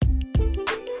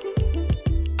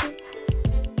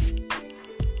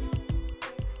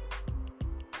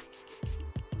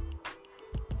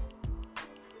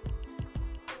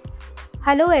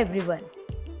Hello everyone.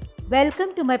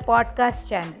 Welcome to my podcast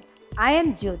channel. I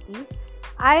am Jyoti.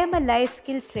 I am a life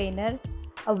skill trainer,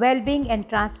 a well-being and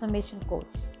transformation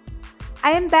coach.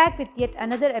 I am back with yet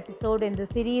another episode in the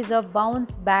series of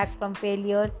bounce back from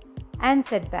failures and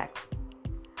setbacks.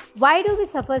 Why do we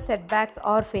suffer setbacks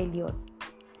or failures?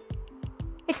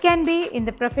 It can be in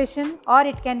the profession or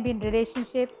it can be in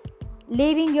relationship,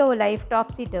 leaving your life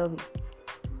topsy-turvy.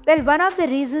 Well, one of the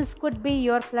reasons could be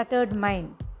your cluttered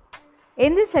mind.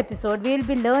 In this episode, we will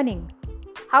be learning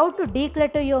how to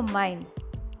declutter your mind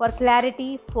for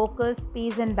clarity, focus,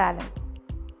 peace, and balance.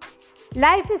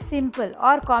 Life is simple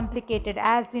or complicated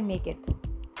as we make it.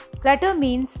 Clutter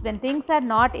means when things are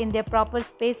not in their proper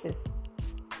spaces.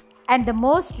 And the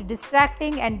most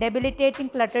distracting and debilitating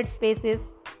cluttered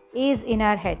spaces is in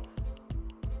our heads.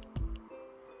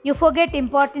 You forget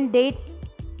important dates,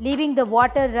 leaving the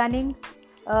water running,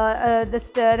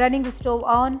 running the stove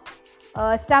on,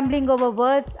 stumbling over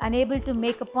words, unable to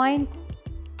make a point.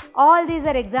 All these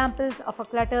are examples of a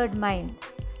cluttered mind.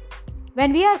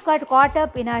 When we are caught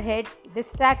up in our heads,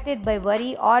 distracted by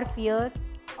worry or fear,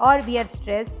 or we are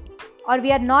stressed, or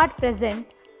we are not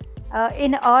present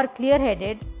or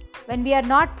clear-headed, when we are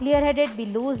not clear-headed, we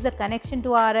lose the connection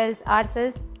to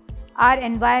ourselves, our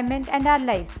environment, and our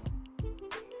lives.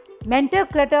 Mental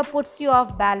clutter puts you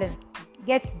off balance,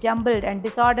 gets jumbled and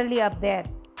disorderly up there,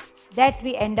 that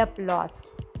we end up lost.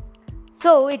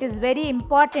 So it is very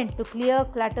important to clear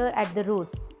clutter at the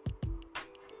roots.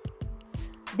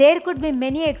 There could be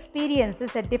many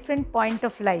experiences at different points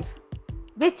of life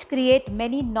which create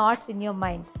many knots in your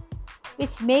mind,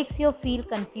 which makes you feel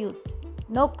confused,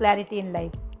 no clarity in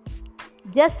life.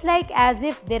 Just like as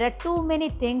if there are too many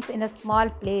things in a small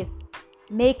place,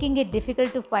 making it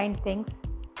difficult to find things.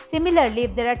 Similarly,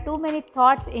 if there are too many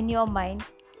thoughts in your mind,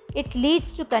 it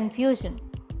leads to confusion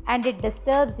and it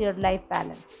disturbs your life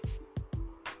balance.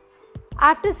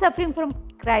 After suffering from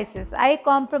crisis, I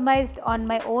compromised on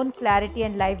my own clarity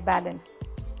and life balance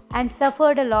and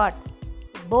suffered a lot,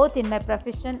 both in my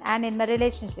profession and in my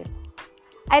relationship.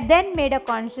 I then made a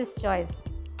conscious choice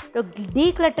to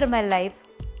declutter my life,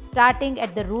 starting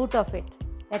at the root of it,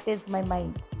 that is my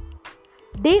mind.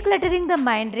 Decluttering the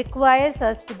mind requires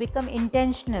us to become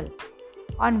intentional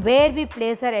on where we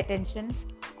place our attention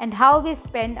and how we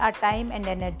spend our time and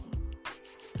energy.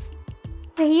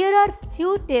 So here are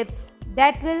few tips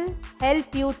that will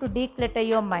help you to declutter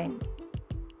your mind.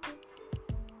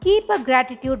 Keep a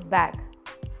gratitude bag.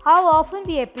 How often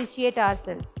we appreciate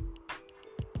ourselves.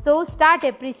 So start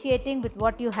appreciating with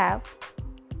what you have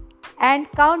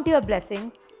and count your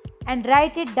blessings and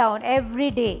write it down every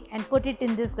day and put it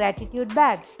in this gratitude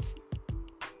bag.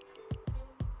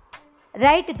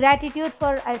 Write gratitude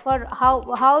for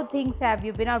how things have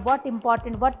you been, or what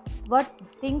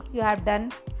things you have done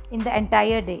in the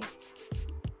entire day.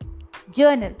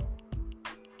 Journal.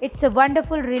 It's a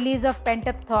wonderful release of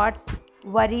pent-up thoughts,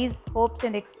 worries, hopes,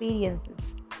 and experiences.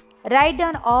 Write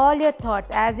down all your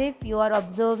thoughts as if you are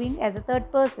observing as a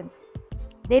third person.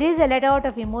 There is a let out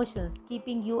of emotions,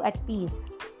 keeping you at peace.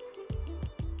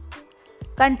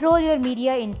 Control your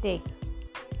media intake.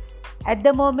 At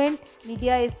the moment,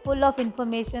 media is full of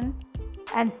information,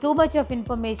 and too much of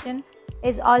information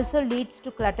also leads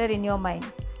to clutter in your mind.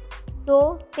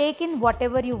 So, take in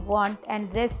whatever you want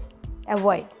and rest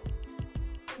avoid.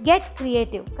 Get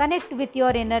creative. Connect with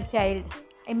your inner child.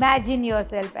 Imagine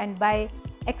yourself, and by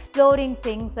exploring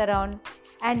things around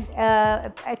and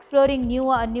exploring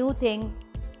new things,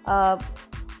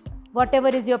 whatever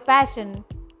is your passion,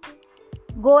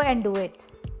 go and do it.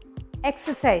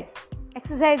 Exercise.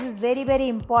 Exercise is very, very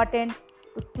important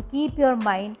to keep your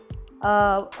mind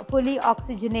fully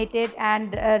oxygenated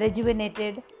and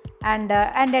rejuvenated and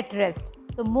at rest.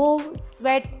 So move,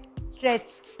 sweat, stretch,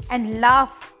 and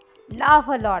laugh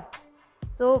a lot.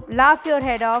 So laugh your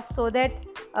head off so that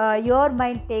your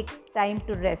mind takes time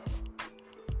to rest.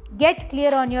 Get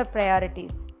clear on your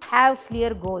priorities. Have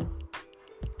clear goals.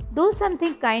 Do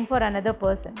something kind for another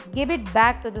person. Give it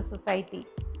back to the society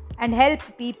and help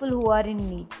people who are in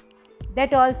need.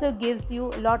 That also gives you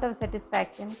a lot of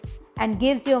satisfaction and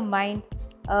gives your mind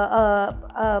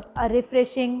a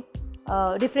refreshing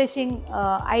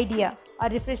idea, a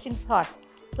refreshing thought,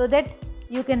 so that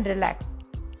you can relax.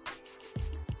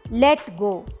 Let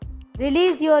go.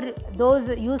 Release those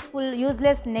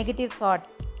useless negative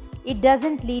thoughts. It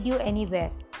doesn't lead you anywhere.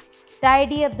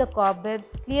 Tidy up the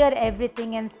cobwebs, clear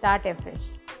everything, and start afresh.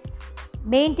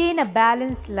 Maintain a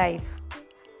balanced life.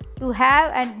 To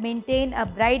have and maintain a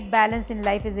bright balance in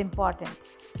life is important,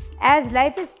 as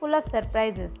life is full of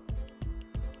surprises,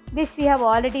 which we have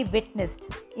already witnessed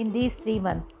in these 3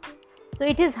 months. So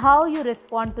it is how you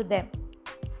respond to them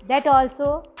that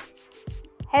also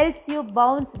helps you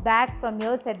bounce back from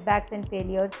your setbacks and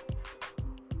failures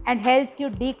and helps you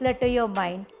declutter your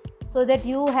mind so that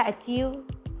you achieve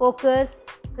focus,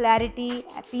 clarity,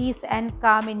 peace and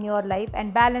calm in your life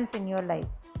and balance in your life.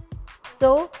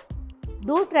 So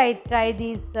do try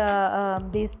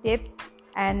these tips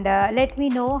and let me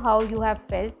know how you have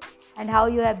felt and how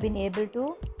you have been able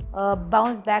to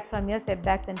bounce back from your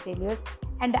setbacks and failures.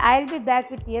 And I'll be back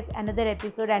with yet another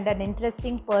episode and an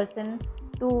interesting person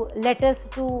to let us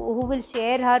to who will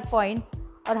share her points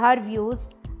or her views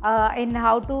in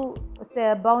how to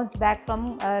bounce back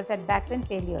from setbacks and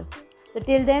failures. So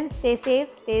till then, stay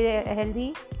safe, stay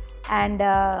healthy, and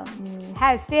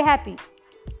stay happy.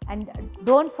 And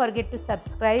don't forget to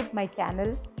subscribe my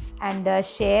channel and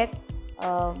share.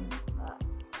 I'll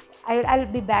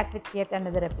be back with yet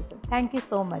another episode. Thank you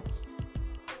so much.